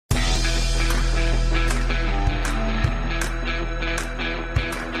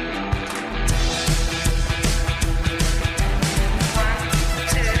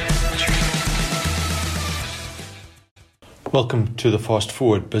Welcome to the Fast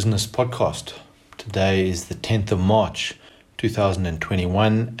Forward Business Podcast. Today is the 10th of March,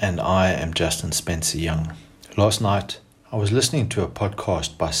 2021, and I am Justin Spencer Young. Last night, I was listening to a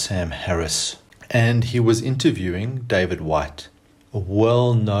podcast by Sam Harris, and he was interviewing David Whyte, a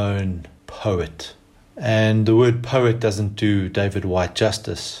well-known poet. And the word poet doesn't do David Whyte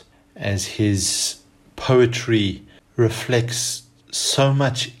justice, as his poetry reflects so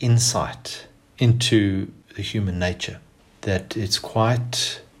much insight into the human nature that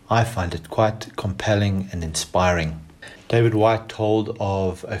I find it quite compelling and inspiring. David Whyte told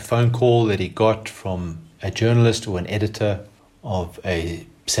of a phone call that he got from a journalist or an editor of a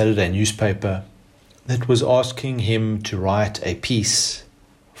Saturday newspaper that was asking him to write a piece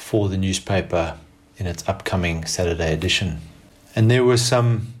for the newspaper in its upcoming Saturday edition. And there were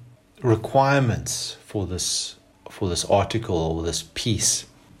some requirements for this article or this piece.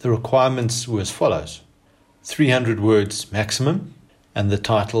 The requirements were as follows: 300 words maximum, and the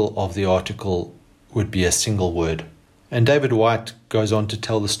title of the article would be a single word. And David Whyte goes on to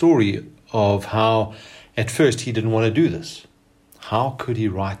tell the story of how at first he didn't want to do this. How could he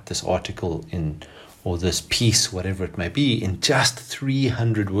write this article or this piece, whatever it may be, in just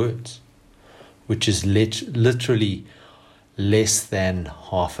 300 words, which is literally less than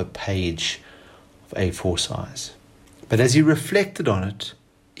half a page of A4 size. But as he reflected on it,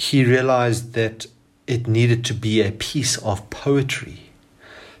 he realized that it needed to be a piece of poetry,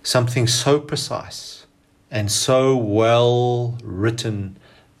 something so precise and so well written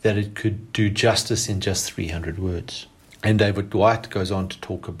that it could do justice in just 300 words. And David Whyte goes on to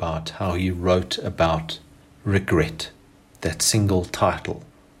talk about how he wrote about regret, that single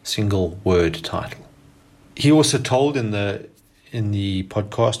word title. He also told in the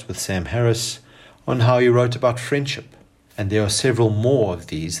podcast with Sam Harris on how he wrote about friendship, and there are several more of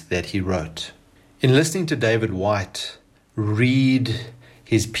these that he wrote. In listening to David Whyte read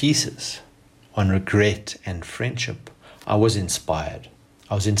his pieces on regret and friendship, I was inspired.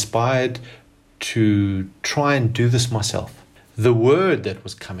 I was inspired to try and do this myself. The word that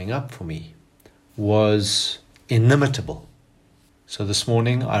was coming up for me was inimitable. So this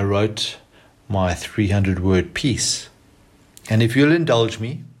morning I wrote my 300-word piece. And if you'll indulge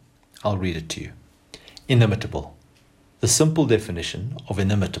me, I'll read it to you. Inimitable. The simple definition of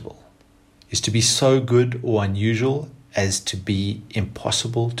inimitable is to be so good or unusual as to be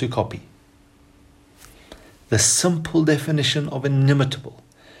impossible to copy. The simple definition of inimitable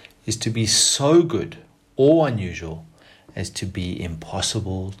is to be so good or unusual as to be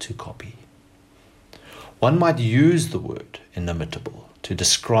impossible to copy. One might use the word inimitable to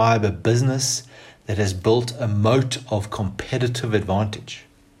describe a business that has built a moat of competitive advantage.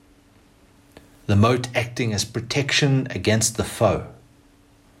 The moat acting as protection against the foe.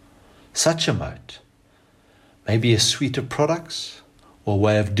 Such a moat may be a suite of products or a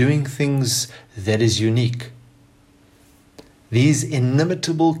way of doing things that is unique. These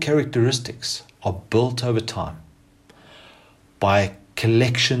inimitable characteristics are built over time by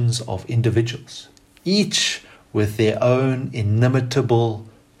collections of individuals, each with their own inimitable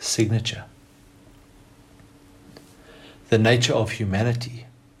signature. The nature of humanity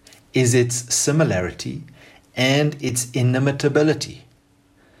is its similarity and its inimitability.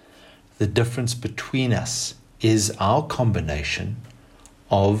 The difference between us is our combination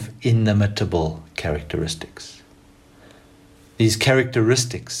of inimitable characteristics. These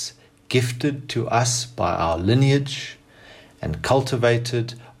characteristics, gifted to us by our lineage and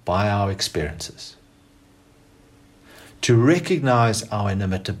cultivated by our experiences. To recognize our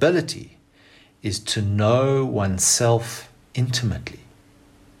inimitability is to know oneself intimately.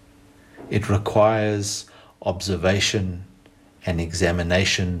 It requires observation and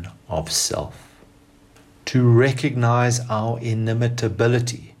examination of self. To recognize our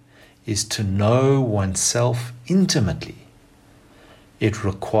inimitability is to know oneself intimately. It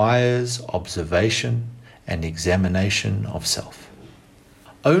requires observation and examination of self.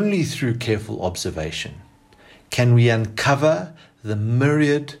 Only through careful observation can we uncover the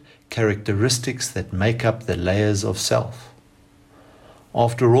myriad characteristics that make up the layers of self.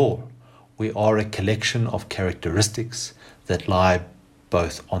 After all, we are a collection of characteristics that lie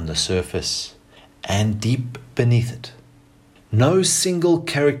both on the surface and deep beneath it. No single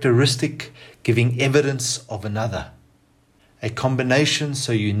characteristic giving evidence of another. A combination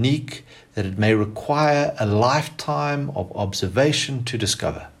so unique that it may require a lifetime of observation to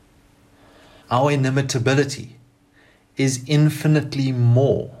discover. Our inimitability is infinitely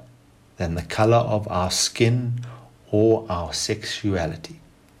more than the color of our skin or our sexuality.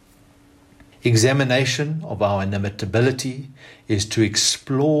 Examination of our inimitability is to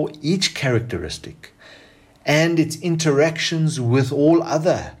explore each characteristic and its interactions with all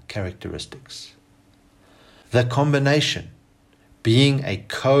other characteristics. The combination being a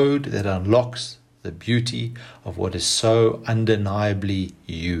code that unlocks the beauty of what is so undeniably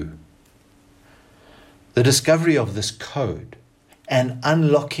you. The discovery of this code and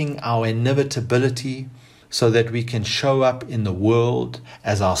unlocking our inevitability so that we can show up in the world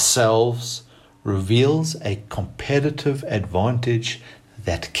as ourselves reveals a competitive advantage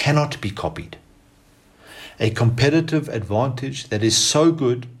that cannot be copied. A competitive advantage that is so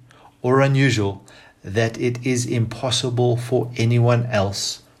good or unusual that it is impossible for anyone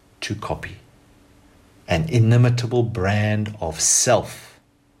else to copy. An inimitable brand of self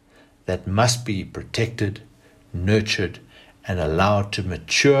that must be protected, nurtured, and allowed to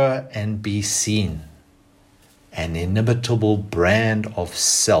mature and be seen. An inimitable brand of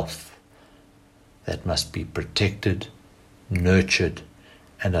self that must be protected, nurtured,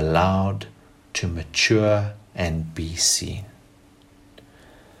 and allowed to mature and be seen.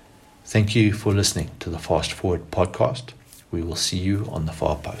 Thank you for listening to the Fast Forward podcast. We will see you on the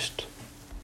far post.